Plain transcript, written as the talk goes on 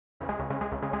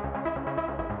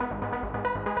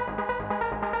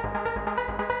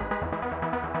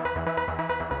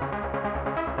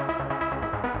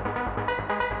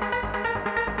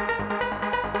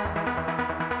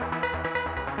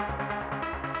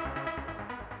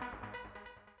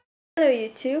Hello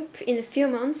YouTube, in a few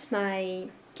months my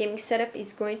gaming setup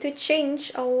is going to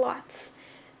change a lot,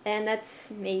 and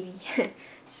that's maybe,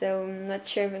 so I'm not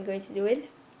sure if I'm going to do it,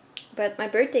 but my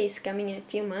birthday is coming in a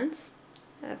few months,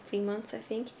 3 months I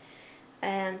think,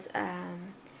 and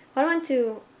what I want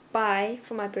to buy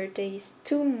for my birthday is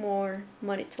 2 more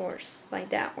monitors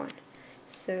like that one.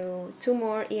 So 2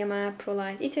 more iiyama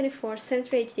prolite E24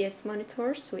 73 HDS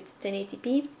monitors with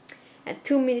 1080p and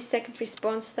 2 millisecond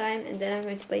response time, and then I'm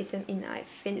going to place them in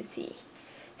Eyefinity.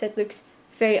 So it looks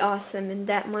very awesome, and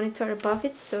that monitor above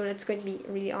it, so that's going to be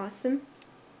really awesome.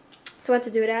 So I want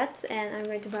to do that, and I'm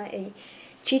going to buy a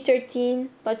G13,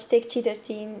 Logitech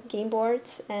G13 game board,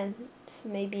 and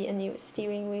maybe a new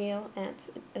steering wheel and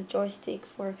a joystick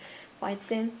for flight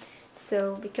sim.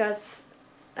 So because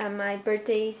my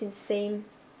birthday is in the same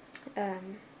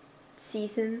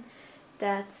season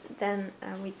that then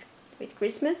with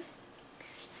Christmas,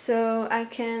 so I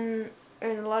can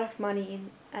earn a lot of money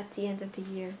at the end of the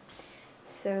year.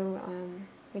 So I'm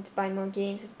going to buy more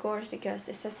games, of course, because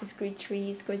Assassin's Creed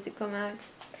 3 is going to come out,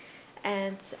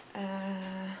 and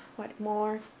what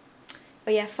more?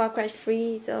 Oh yeah, Far Cry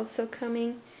 3 is also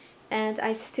coming, and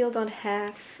I still don't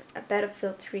have a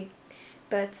Battlefield 3.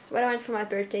 But what I want for my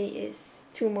birthday is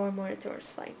 2 more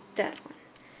monitors like that one.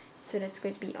 So that's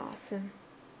going to be awesome.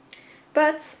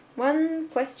 But one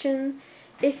question,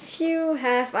 if you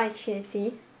have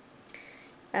Eyefinity,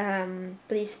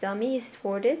 please tell me, is it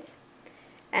worth it?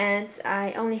 And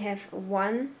I only have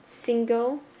one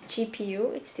single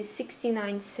GPU, it's the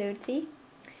 6970.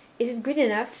 Is it good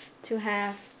enough to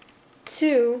have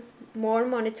 2 more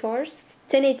monitors,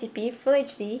 1080p, Full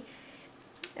HD,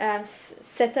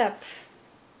 set up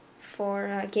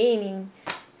for gaming?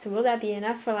 So will that be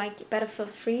enough for like Battlefield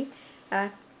 3?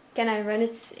 Can I run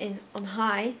it on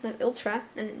high, not ultra?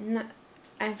 And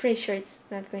I'm pretty sure it's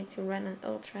not going to run on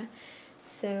ultra.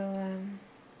 So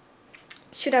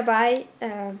should I buy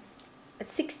a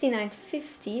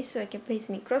 6950 so I can place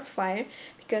them in crossfire,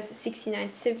 because the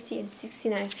 6970 and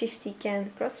 6950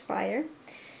 can crossfire?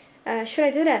 Should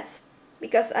I do that?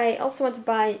 Because I also want to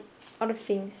buy other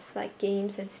things like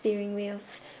games and steering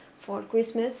wheels for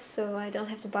Christmas, so I don't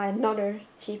have to buy another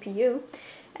GPU.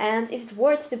 And is it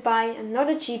worth to buy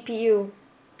another GPU,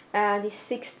 in the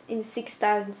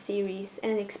 6000 series,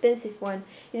 and an expensive one?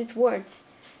 Is it worth?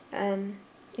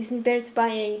 Isn't it better to buy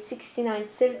a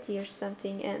 6970 or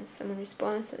something? And someone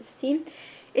responds on Steam.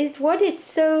 Is it worth it?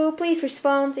 So please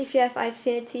respond if you have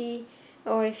Eyefinity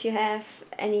or if you have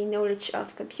any knowledge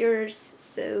of computers.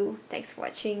 So thanks for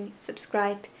watching,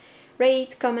 subscribe,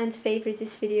 rate, comment, favorite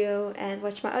this video, and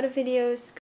watch my other videos.